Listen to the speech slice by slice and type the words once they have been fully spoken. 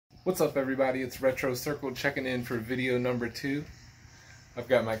What's up, everybody? It's Retrocircle checking in for video number 2. I've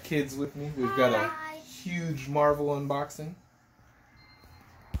got my kids with me. We've got a huge Marvel unboxing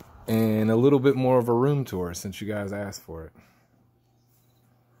and a little bit more of a room tour since you guys asked for it.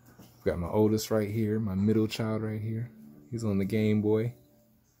 I've got my oldest right here, my middle child right here. He's on the Game Boy.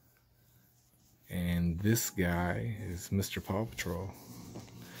 And this guy is Mr. Paw Patrol.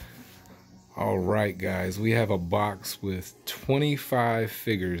 Alright guys, we have a box with 25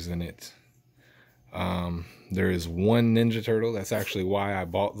 figures in it. There is one Ninja Turtle. That's actually why I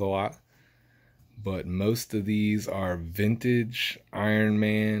bought the lot. But most of these are vintage Iron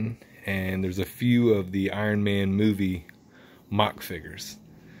Man, and there's a few of the Iron Man movie mock figures.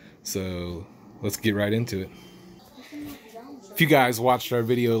 So let's get right into it. If you guys watched our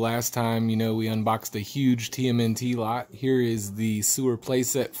video last time, you know we unboxed a huge TMNT lot. Here is the sewer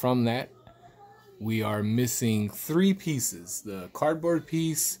playset from that. We are missing 3 pieces: the cardboard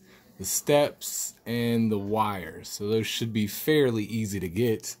piece, the steps, and the wires. So those should be fairly easy to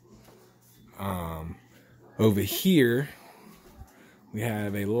get. Over here, we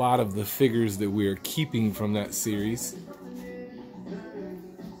have a lot of the figures that we are keeping from that series.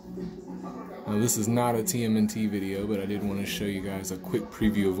 Now this is not a TMNT video, but I did want to show you guys a quick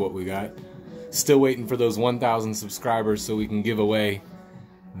preview of what we got. Still waiting for those 1,000 subscribers so we can give away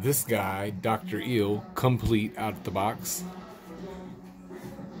this guy, Dr. Eel, complete out of the box.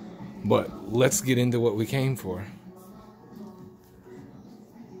 But let's get into what we came for.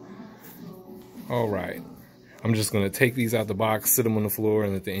 Alright, I'm just going to take these out the box, sit them on the floor,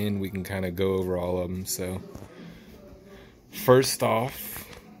 and at the end we can kind of go over all of them. So, first off,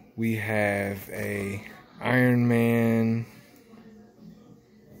 we have a Iron Man,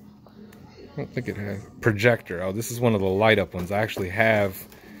 I don't think it has, projector. Oh, this is one of the light up ones. I actually have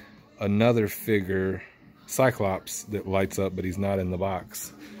another figure, Cyclops, that lights up, but he's not in the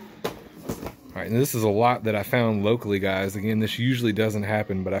box. Alright, and this is a lot that I found locally, guys. Again, this usually doesn't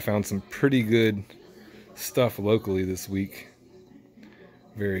happen, but I found some pretty good stuff locally this week.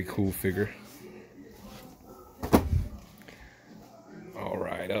 Very cool figure.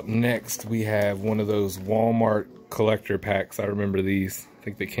 Alright, up next we have one of those Walmart collector packs. I remember these. I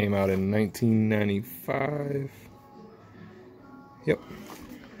think they came out in 1995. Yep.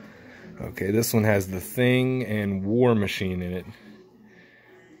 Okay, this one has the Thing and War Machine in it.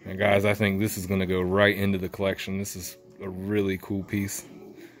 And guys, I think this is going to go right into the collection. This is a really cool piece.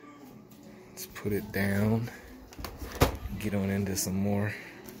 Let's put it down. Get on into some more.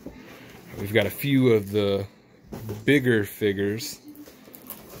 We've got a few of the bigger figures.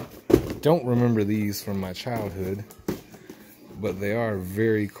 Don't remember these from my childhood, but they are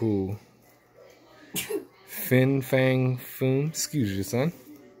very cool. Fin Fang Foom, excuse you, son.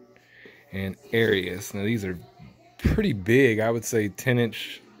 And Arius. Now these are pretty big. I would say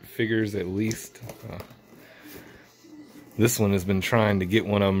 10-inch figures at least. This one has been trying to get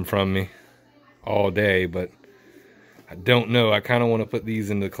one of them from me all day, but I don't know. I kind of want to put these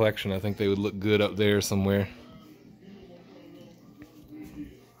in the collection. I think they would look good up there somewhere.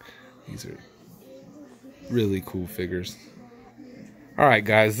 These are really cool figures. Alright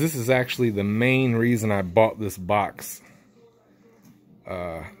guys, this is actually the main reason I bought this box.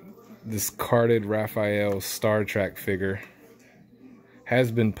 This carded Raphael Star Trek figure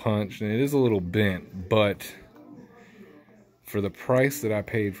has been punched and it is a little bent, but for the price that I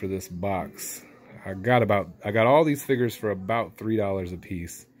paid for this box, I got all these figures for about $3 a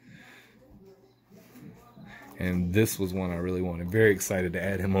piece. And this was one I really wanted. Very excited to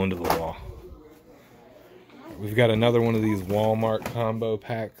add him onto the wall. We've got another one of these Walmart combo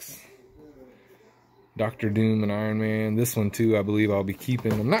packs. Dr. Doom and Iron Man. This one too, I believe I'll be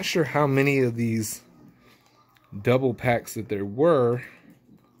keeping. I'm not sure how many of these double packs that there were,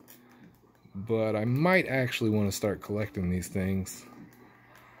 but I might actually want to start collecting these things.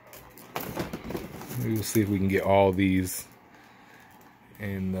 Maybe we'll see if we can get all these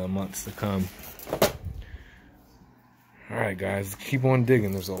in the months to come. Alright guys, keep on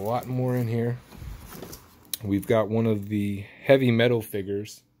digging. There's a lot more in here. We've got one of the heavy metal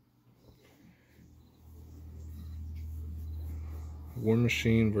figures. War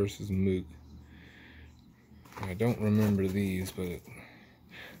Machine versus Mook. I don't remember these, but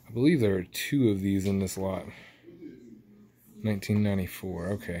I believe there are 2 of these in this lot. 1994,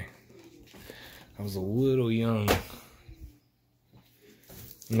 okay. I was a little young.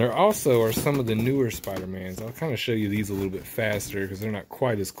 And there also are some of the newer Spider-Mans. I'll kind of show you these a little bit faster because they're not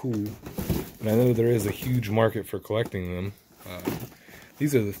quite as cool. But I know there is a huge market for collecting them.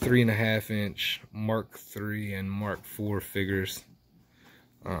 These are the 3.5-inch Mark III and Mark IV figures.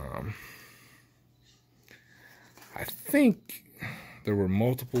 I think there were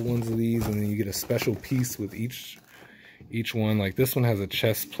multiple ones of these, and then you get a special piece with each one. Like this one has a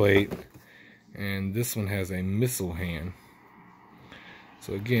chest plate, and this one has a missile hand.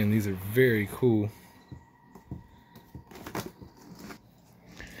 So again, these are very cool.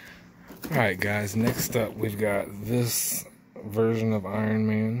 Alright guys, next up we've got this version of Iron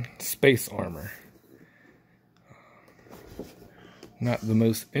Man space armor. Not the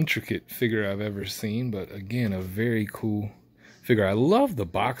most intricate figure I've ever seen, but again, a very cool figure. I love the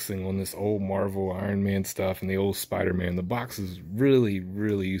boxing on this old Marvel Iron Man stuff and the old Spider-Man. The boxes really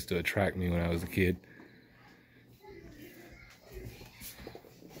used to attract me when I was a kid.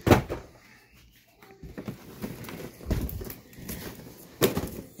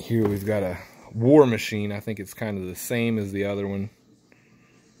 Here we've got a War Machine. I think it's kind of the same as the other one.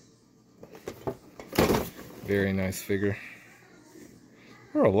 Very nice figure.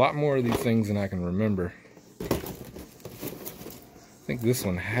 There are a lot more of these things than I can remember. I think this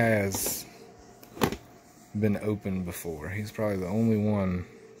one has been opened before. He's probably the only one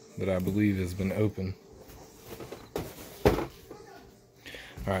that I believe has been open.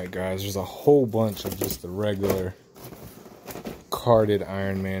 Alright guys, there's a whole bunch of just the regular carded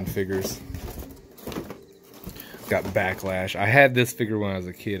Iron Man figures. Got Backlash. I had this figure when I was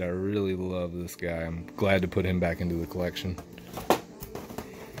a kid. I really love this guy. I'm glad to put him back into the collection.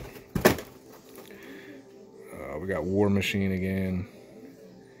 We got War Machine again.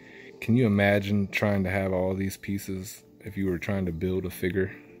 Can you imagine trying to have all these pieces if you were trying to build a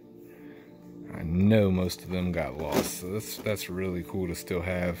figure? I know most of them got lost, so that's really cool to still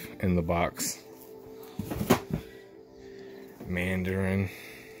have in the box. Mandarin,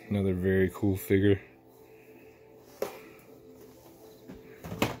 another very cool figure.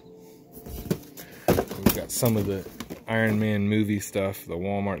 We've got some of the Iron Man movie stuff, the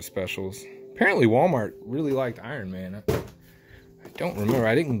Walmart specials. Apparently Walmart really liked Iron Man. I don't remember.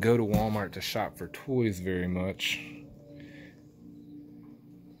 I didn't go to Walmart to shop for toys very much.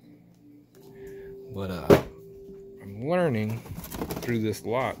 But I'm learning through this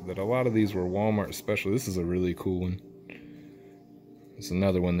lot that a lot of these were Walmart special. This is a really cool one. It's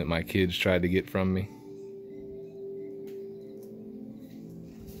another one that my kids tried to get from me.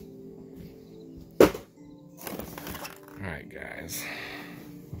 Alright guys.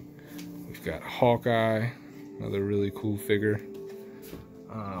 We've got Hawkeye, another really cool figure.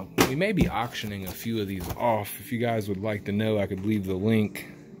 We may be auctioning a few of these off. If you guys would like to know, I could leave the link.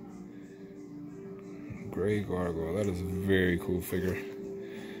 Gray Gargoyle, that is a very cool figure.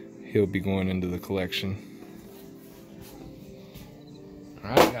 He'll be going into the collection.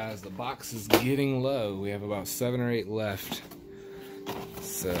 Alright guys, the box is getting low. We have about 7 or 8 left.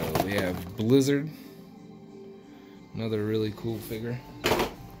 So we have Blizzard, another really cool figure.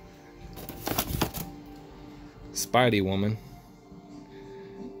 Spidey Woman.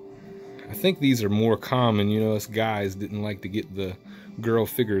 I think these are more common. You know, us guys didn't like to get the girl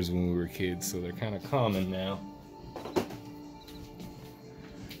figures when we were kids, so they're kind of common now.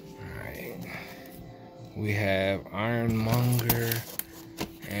 Alright. We have Ironmonger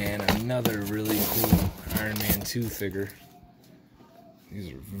and another really cool Iron Man 2 figure.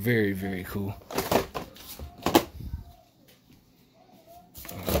 These are very cool.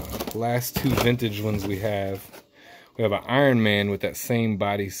 Last 2 vintage ones we have. We have an Iron Man with that same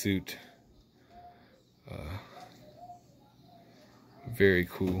bodysuit. Very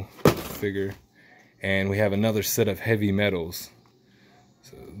cool figure. And we have another set of heavy metals.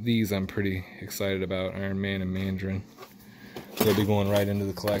 So these I'm pretty excited about, Iron Man and Mandarin. They'll be going right into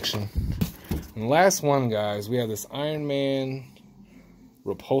the collection. And the last one, guys, we have this Iron Man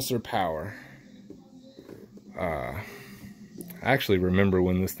Repulsor Power. I actually remember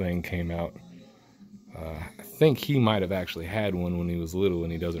when this thing came out. I think he might have actually had one when he was little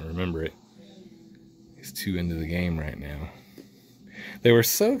and he doesn't remember it. He's too into the game right now. They were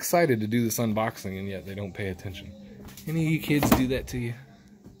so excited to do this unboxing and yet they don't pay attention. Any of you kids do that to you?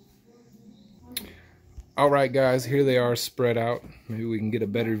 Alright guys, here they are spread out. Maybe we can get a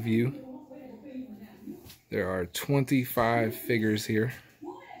better view. There are 25 figures here.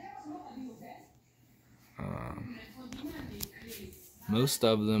 Most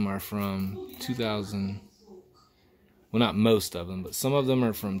of them are from 2000. Well, not most of them, but some of them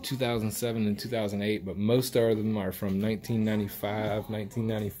are from 2007 and 2008, but most of them are from 1995,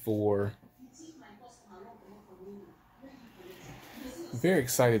 1994. I'm very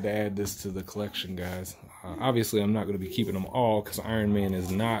excited to add this to the collection, guys. Obviously, I'm not going to be keeping them all because Iron Man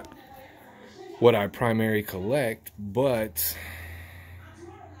is not what I primarily collect, but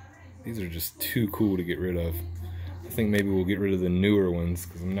these are just too cool to get rid of. I think maybe we'll get rid of the newer ones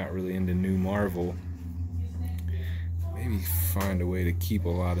because I'm not really into new Marvel. maybe find a way to keep a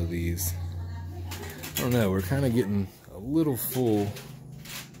lot of these. I don't know, we're kind of getting a little full.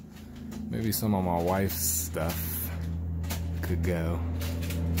 Maybe some of my wife's stuff could go.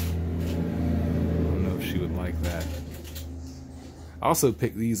 I don't know if she would like that. I also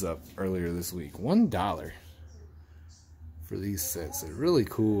picked these up earlier this week. $1 for these sets. They're really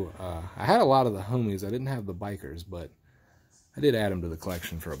cool. I had a lot of the homies. I didn't have the bikers, but I did add them to the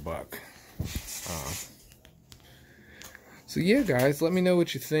collection for $1. So yeah, guys, let me know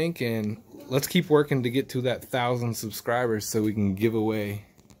what you think, and let's keep working to get to that 1,000 subscribers so we can give away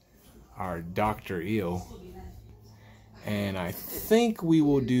our Dr. Eel. And I think we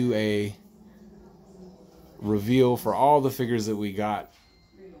will do a reveal for all the figures that we got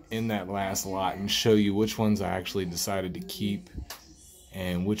in that last lot and show you which ones I actually decided to keep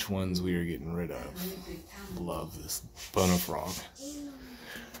and which ones we are getting rid of. Love this Bono Frog.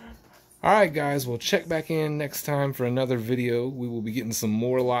 Alright guys, we'll check back in next time for another video. We will be getting some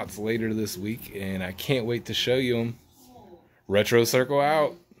more lots later this week, and I can't wait to show you them. Retro Circle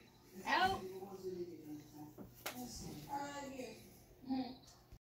out.